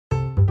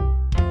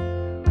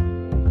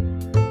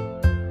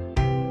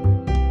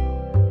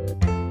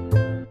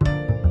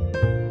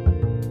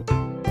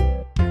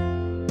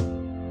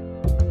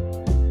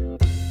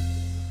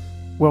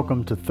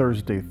Welcome to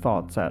Thursday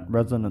Thoughts at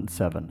Resonance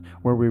 7,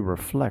 where we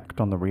reflect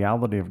on the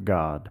reality of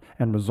God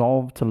and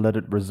resolve to let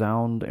it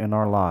resound in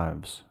our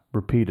lives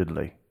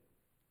repeatedly.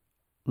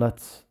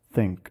 Let's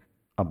think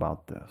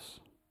about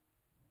this.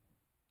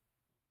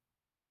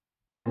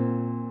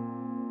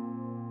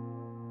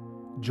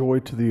 Joy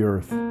to the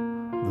earth,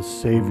 the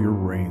Savior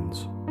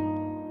reigns.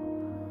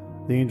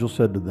 The angel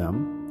said to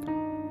them,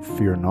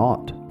 "Fear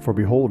not, for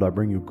behold, I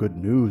bring you good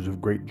news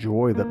of great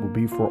joy that will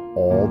be for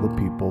all the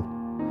people.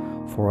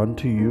 For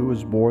unto you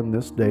is born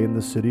this day in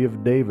the city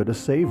of David a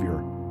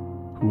Savior,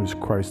 who is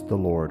Christ the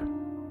Lord."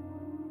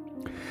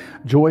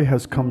 Joy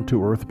has come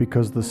to earth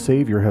because the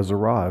Savior has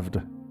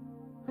arrived.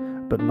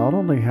 But not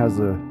only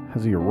has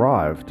he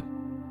arrived,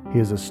 he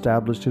has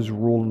established his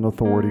rule and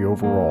authority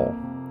over all.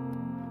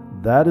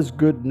 That is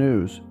good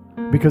news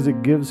because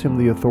it gives him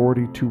the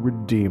authority to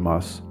redeem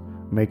us,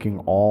 making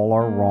all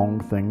our wrong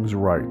things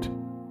right.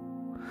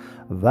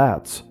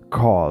 That's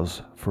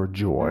cause for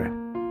joy.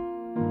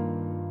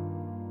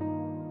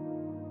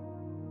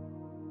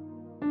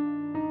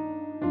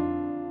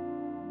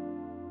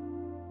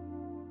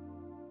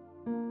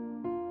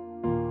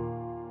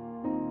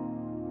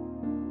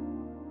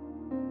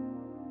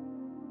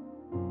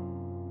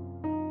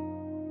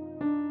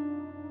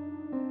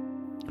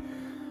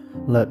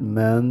 Let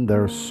men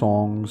their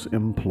songs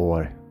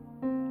employ.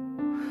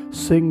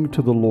 Sing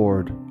to the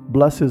Lord,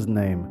 bless his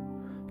name,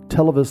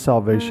 tell of his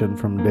salvation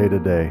from day to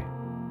day.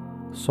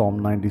 Psalm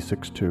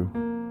 96:2.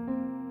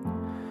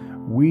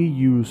 We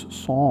use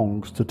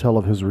songs to tell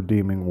of his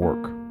redeeming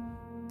work.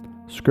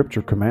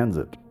 Scripture commands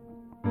it.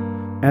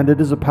 And it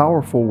is a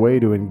powerful way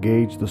to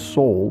engage the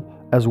soul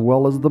as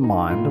well as the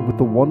mind with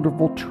the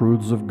wonderful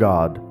truths of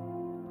God.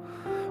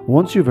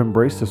 Once you've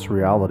embraced this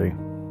reality,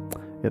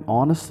 it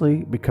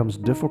honestly becomes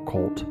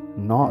difficult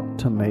not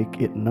to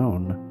make it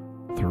known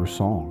through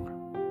song.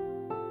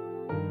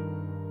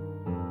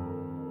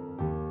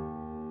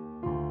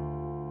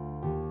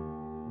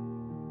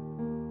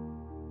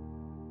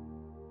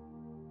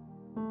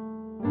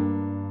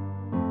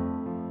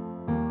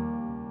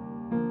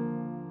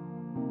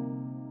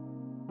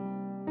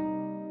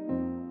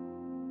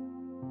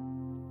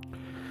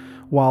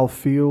 While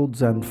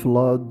fields and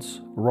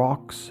floods,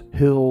 rocks,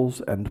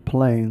 hills, and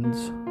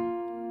plains,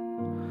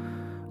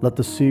 let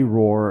the sea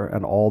roar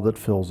and all that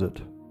fills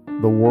it,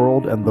 the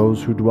world and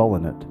those who dwell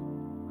in it.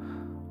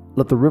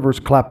 Let the rivers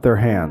clap their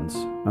hands,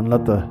 and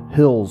let the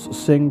hills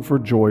sing for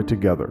joy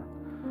together.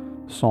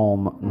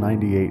 Psalm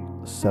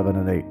 98:7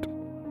 and 8.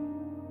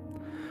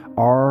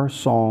 Our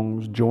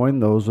songs join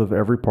those of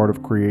every part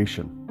of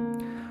creation.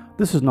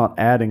 This is not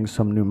adding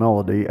some new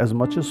melody as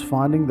much as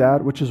finding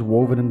that which is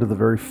woven into the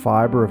very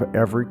fiber of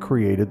every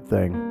created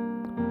thing.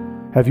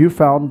 Have you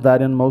found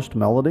that inmost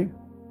melody?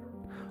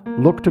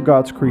 Look to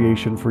God's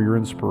creation for your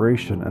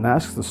inspiration and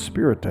ask the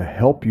Spirit to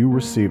help you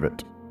receive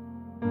it.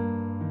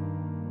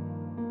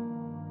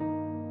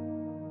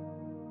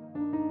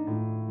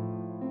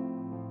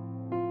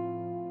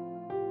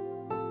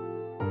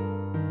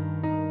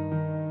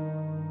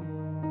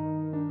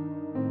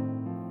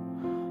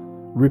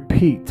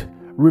 Repeat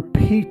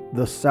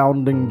the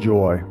sounding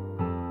joy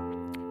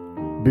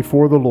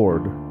before the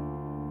Lord,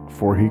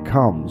 for he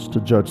comes to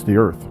judge the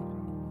earth.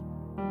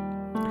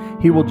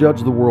 He will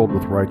judge the world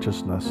with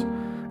righteousness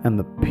and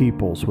the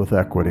peoples with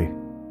equity.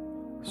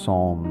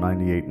 Psalm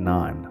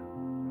 98:9.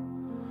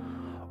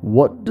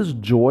 What does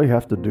joy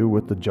have to do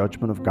with the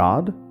judgment of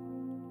God?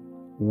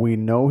 We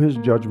know his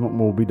judgment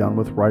will be done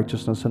with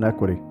righteousness and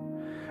equity.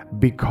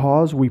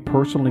 Because we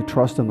personally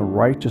trust in the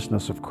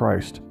righteousness of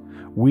Christ,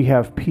 we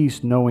have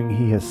peace knowing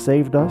he has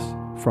saved us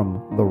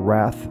from the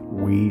wrath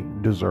we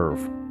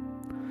deserve.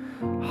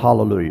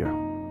 Hallelujah.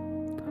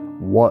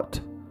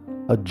 What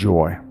a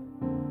joy.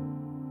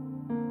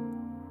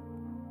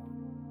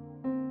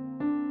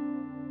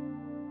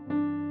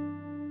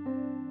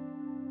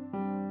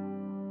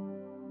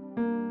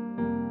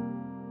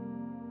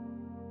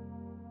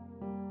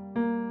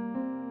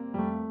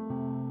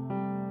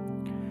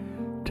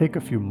 Take a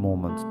few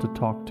moments to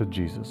talk to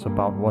Jesus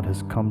about what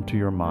has come to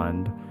your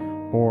mind,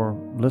 or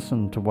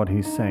listen to what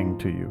he's saying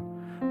to you.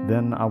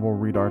 Then I will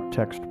read our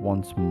text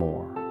once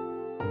more.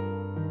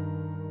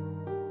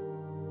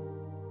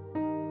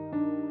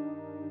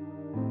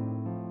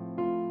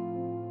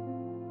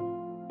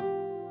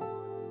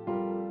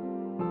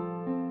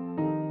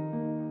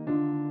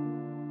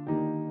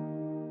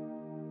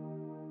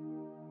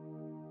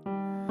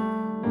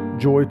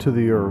 Joy to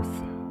the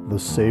earth, the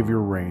Savior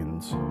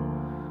reigns.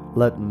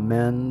 Let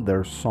men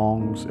their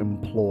songs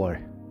employ.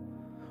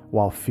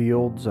 While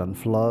fields and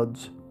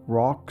floods,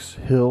 rocks,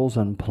 hills,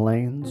 and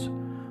plains,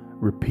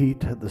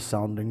 repeat the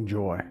sounding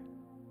joy.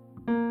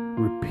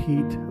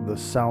 Repeat the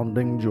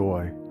sounding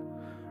joy.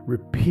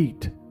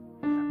 Repeat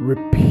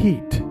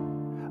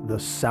the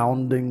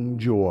sounding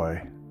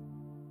joy.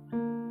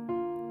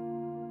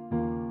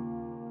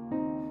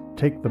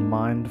 Take the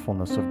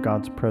mindfulness of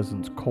God's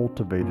presence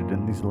cultivated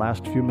in these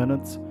last few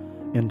minutes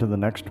into the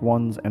next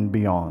ones and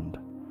beyond.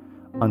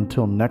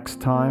 Until next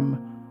time,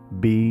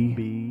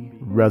 be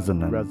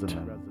resonant.